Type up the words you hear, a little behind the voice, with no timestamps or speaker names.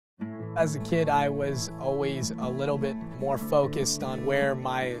As a kid, I was always a little bit more focused on where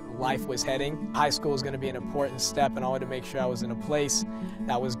my life was heading. High school was going to be an important step, and I wanted to make sure I was in a place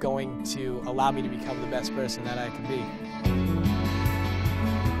that was going to allow me to become the best person that I could be.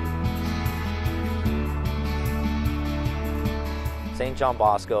 St. John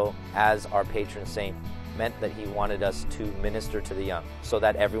Bosco, as our patron saint, meant that he wanted us to minister to the young so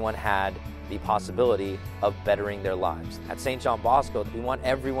that everyone had the possibility of bettering their lives. At St. John Bosco, we want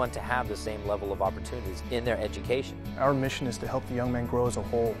everyone to have the same level of opportunities in their education. Our mission is to help the young man grow as a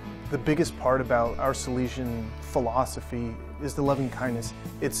whole. The biggest part about our Salesian philosophy is the loving kindness.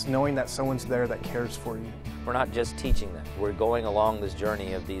 It's knowing that someone's there that cares for you. We're not just teaching them. We're going along this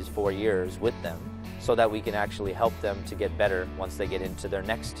journey of these 4 years with them so that we can actually help them to get better once they get into their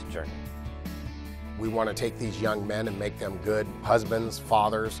next journey. We want to take these young men and make them good husbands,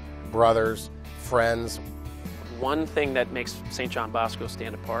 fathers, brothers, friends. One thing that makes St. John Bosco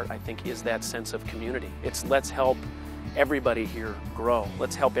stand apart, I think, is that sense of community. It's let's help everybody here grow.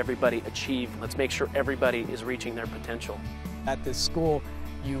 Let's help everybody achieve. Let's make sure everybody is reaching their potential. At this school,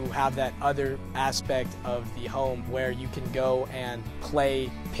 you have that other aspect of the home where you can go and play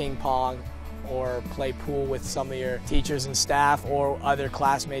ping pong or play pool with some of your teachers and staff or other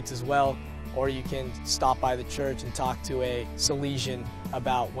classmates as well. Or you can stop by the church and talk to a Salesian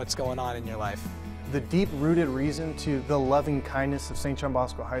about what's going on in your life. The deep-rooted reason to the loving kindness of St. John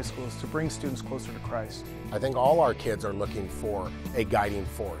Bosco High School is to bring students closer to Christ. I think all our kids are looking for a guiding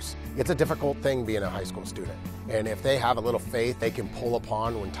force. It's a difficult thing being a high school student. And if they have a little faith they can pull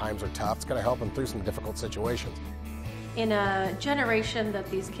upon when times are tough, it's going to help them through some difficult situations. In a generation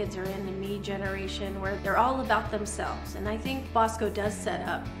that these kids are in, the me generation, where they're all about themselves. And I think Bosco does set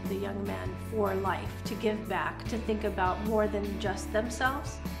up the young man for life, to give back, to think about more than just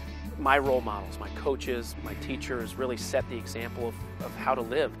themselves. My role models, my coaches, my teachers really set the example of how to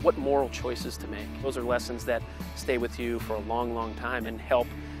live, what moral choices to make. Those are lessons that stay with you for a long, long time and help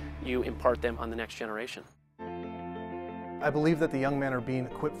you impart them on the next generation. I believe that the young men are being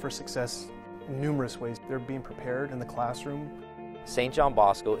equipped for success in numerous ways. They're being prepared in the classroom. St. John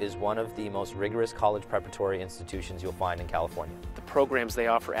Bosco is one of the most rigorous college preparatory institutions you'll find in California. The programs they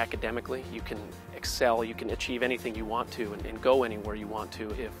offer academically, you can excel, you can achieve anything you want to and go anywhere you want to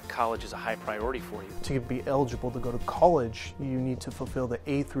if college is a high priority for you. To be eligible to go to college, you need to fulfill the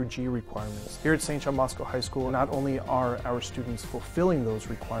A through G requirements. Here at St. John Bosco High School, not only are our students fulfilling those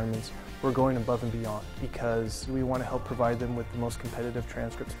requirements, we're going above and beyond because we want to help provide them with the most competitive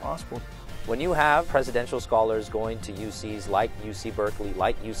transcripts possible. When you have presidential scholars going to UCs like UC Berkeley,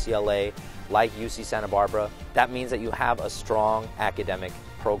 like UCLA, like UC Santa Barbara, that means that you have a strong academic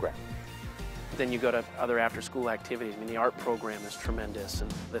program. Then you go to other after-school activities. I mean, the art program is tremendous,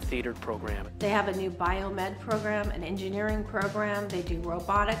 and the theater program. They have a new biomed program, an engineering program. They do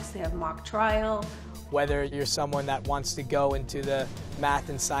robotics. They have mock trial. Whether you're someone that wants to go into the math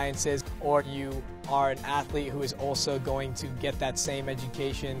and sciences or you are an athlete who is also going to get that same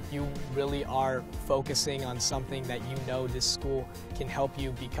education, you really are focusing on something that you know this school can help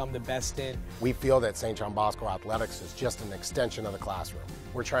you become the best in. We feel that St. John Bosco Athletics is just an extension of the classroom.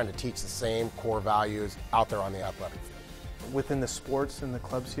 We're trying to teach the same core values out there on the athletic field. Within the sports and the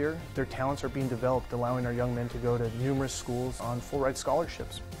clubs here, their talents are being developed, allowing our young men to go to numerous schools on full-ride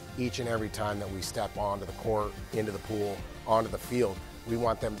scholarships. Each and every time that we step onto the court, into the pool, onto the field, we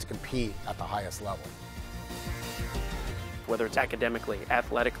want them to compete at the highest level. Whether it's academically,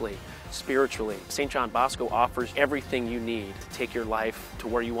 athletically, spiritually, St. John Bosco offers everything you need to take your life to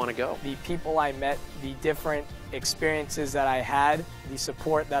where you want to go. The people I met, the different experiences that I had, the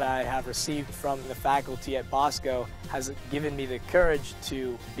support that I have received from the faculty at Bosco has given me the courage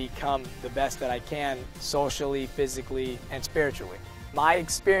to become the best that I can socially, physically, and spiritually. My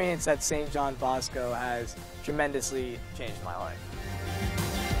experience at St. John Bosco has tremendously changed my life.